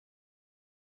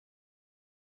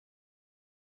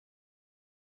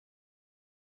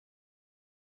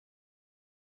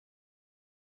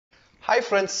Hi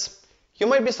friends, you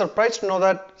might be surprised to know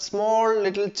that small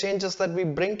little changes that we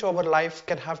bring to our life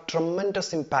can have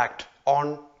tremendous impact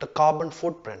on the carbon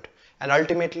footprint and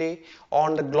ultimately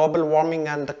on the global warming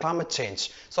and the climate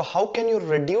change. So how can you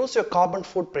reduce your carbon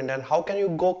footprint and how can you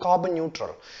go carbon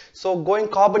neutral? So going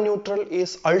carbon neutral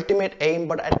is ultimate aim,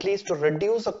 but at least to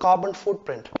reduce the carbon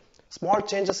footprint, small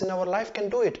changes in our life can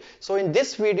do it. So in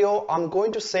this video, I'm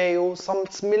going to say you some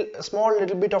small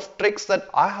little bit of tricks that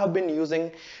I have been using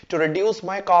to reduce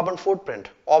my carbon footprint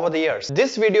over the years.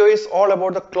 This video is all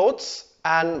about the clothes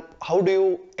and how do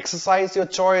you exercise your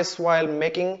choice while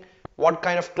making what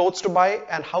kind of clothes to buy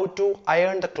and how to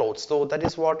iron the clothes. So that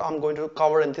is what I'm going to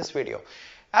cover in this video.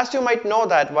 As you might know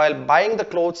that while buying the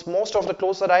clothes, most of the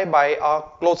clothes that I buy are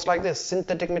clothes like this,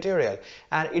 synthetic material,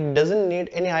 and it doesn't need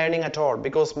any ironing at all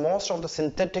because most of the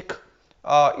synthetic,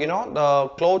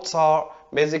 the clothes are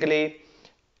basically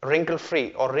wrinkle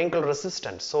free or wrinkle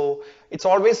resistant. So it's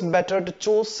always better to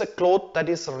choose a cloth that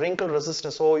is wrinkle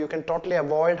resistant so you can totally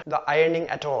avoid the ironing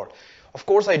at all. Of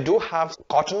course, I do have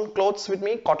cotton clothes with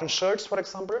me, cotton shirts for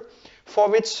example, for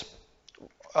which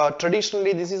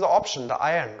traditionally this is the option, the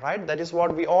iron, right? That is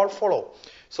what we all follow.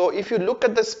 So if you look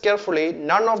at this carefully,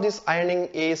 none of this ironing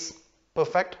is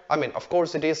perfect. I mean, of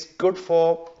course it is good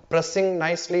for pressing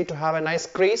nicely to have a nice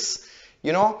crease,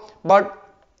 but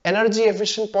energy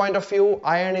efficient point of view,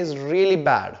 iron is really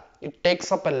bad. It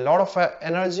takes up a lot of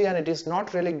energy and it is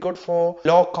not really good for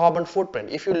low carbon footprint.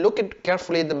 If you look at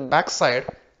carefully the back side,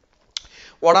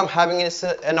 what I'm having is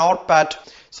an ORPAT.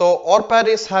 So ORPAT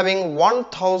is having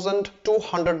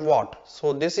 1200 watt.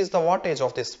 So this is the wattage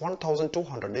of this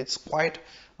 1200. It's quite,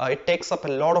 it takes up a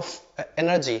lot of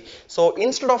energy. So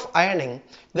instead of ironing,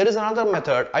 there is another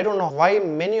method. I don't know why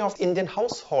many of Indian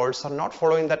households are not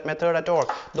following that method at all,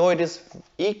 though it is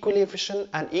equally efficient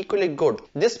and equally good.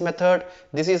 This method,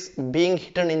 this is being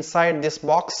hidden inside this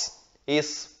box,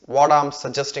 is what I'm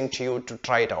suggesting to you to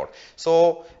try it out.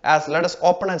 So let us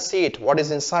open and see it, what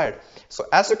is inside. So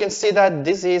as you can see that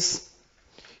this is,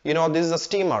 this is a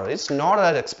steamer. It's not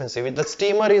that expensive. The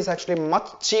steamer is actually much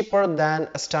cheaper than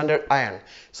a standard iron.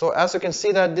 So as you can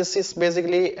see that this is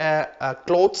basically a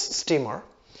clothes steamer,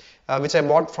 which I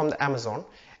bought from the Amazon.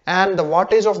 And the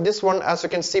wattage of this one, as you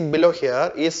can see below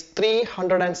here, is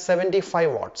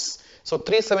 375 watts. So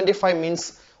 375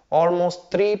 means almost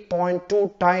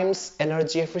 3.2 times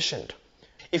energy efficient.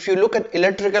 If you look at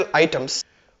electrical items,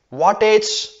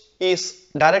 wattage is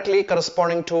directly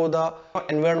corresponding to the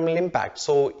environmental impact.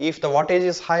 So if the wattage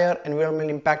is higher,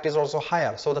 environmental impact is also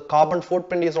higher. So the carbon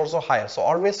footprint is also higher. So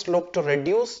always look to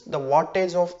reduce the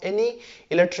wattage of any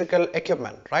electrical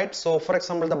equipment, right? So for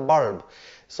example, the bulb.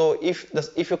 So if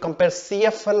you compare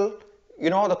CFL,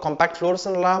 the compact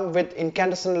fluorescent lamp with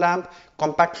incandescent lamp,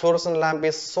 compact fluorescent lamp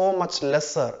is so much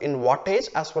lesser in wattage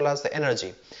as well as the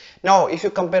energy. Now if you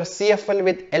compare CFL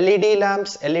with LED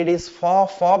lamps, LED is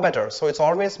far better. So it's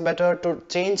always better to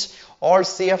change all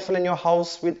CFL in your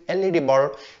house with LED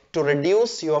bulb to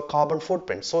reduce your carbon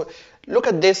footprint. So look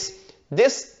at this.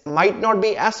 This might not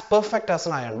be as perfect as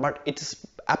an iron, but it is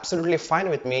absolutely fine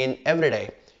with me in every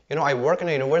day. I work in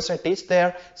a university, I teach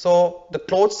there. So the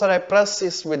clothes that I press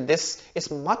is with this. It's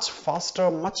much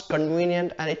faster, much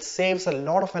convenient, and it saves a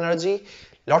lot of energy,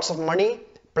 lots of money,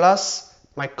 plus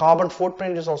my carbon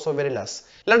footprint is also very less.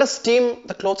 Let us steam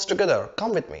the clothes together.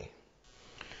 Come with me.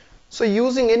 So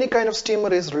using any kind of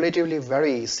steamer is relatively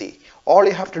very easy. All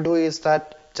you have to do is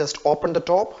that just open the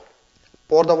top,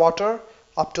 pour the water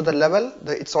up to the level.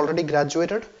 It's already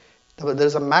graduated. There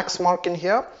is a max mark in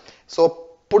here. So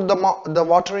put the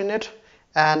water in it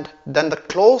and then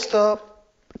close the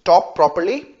top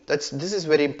properly. This is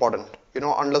very important.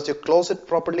 Unless you close it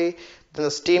properly, then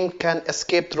the steam can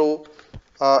escape through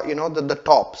the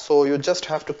top. So you just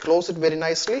have to close it very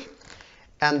nicely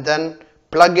and then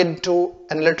plug into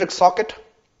an electric socket,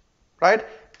 right?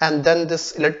 And then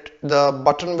the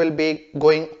button will be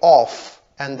going off,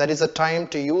 and that is the time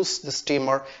to use the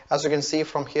steamer. As you can see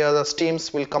from here, the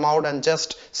steams will come out and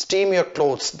just steam your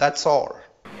clothes. That's all.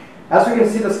 As you can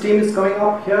see, the steam is coming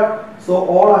up here. So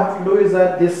all I have to do is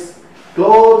that this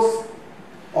clothes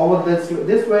over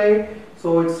this way.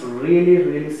 So it's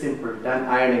really simple than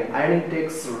ironing. Ironing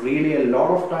takes really a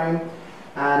lot of time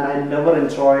and I never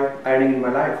enjoy ironing in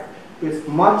my life. It's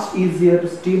much easier to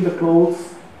steam the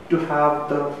clothes to have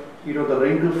the the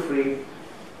wrinkle free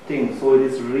thing. So it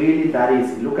is really that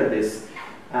easy. Look at this.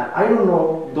 And I don't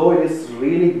know, though it is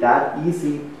really that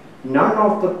easy, none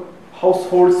of the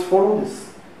households follow this.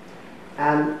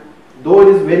 And though it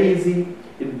is very easy,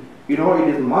 it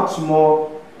is much more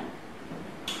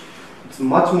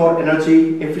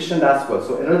energy efficient as well.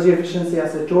 So energy efficiency,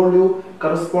 as I told you,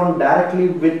 correspond directly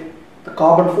with the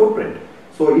carbon footprint.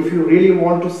 So if you really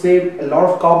want to save a lot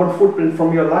of carbon footprint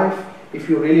from your life, if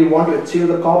you really want to achieve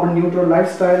the carbon neutral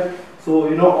lifestyle, so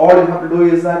all you have to do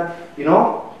is that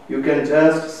you can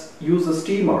just use a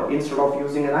steamer instead of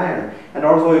using an iron, and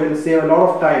also you can save a lot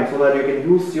of time so that you can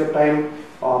use your time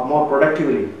more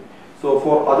productively. So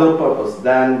for other purpose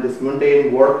than this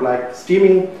mundane work like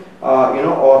steaming,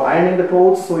 or ironing the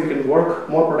clothes, so you can work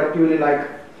more productively, like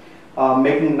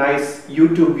making nice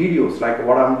YouTube videos like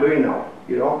what I'm doing now.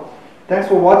 Thanks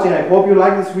for watching. I hope you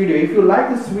like this video. If you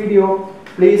like this video,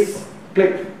 please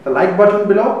click the like button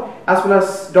below, as well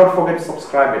as don't forget to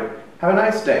subscribe it. Have a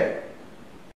nice day.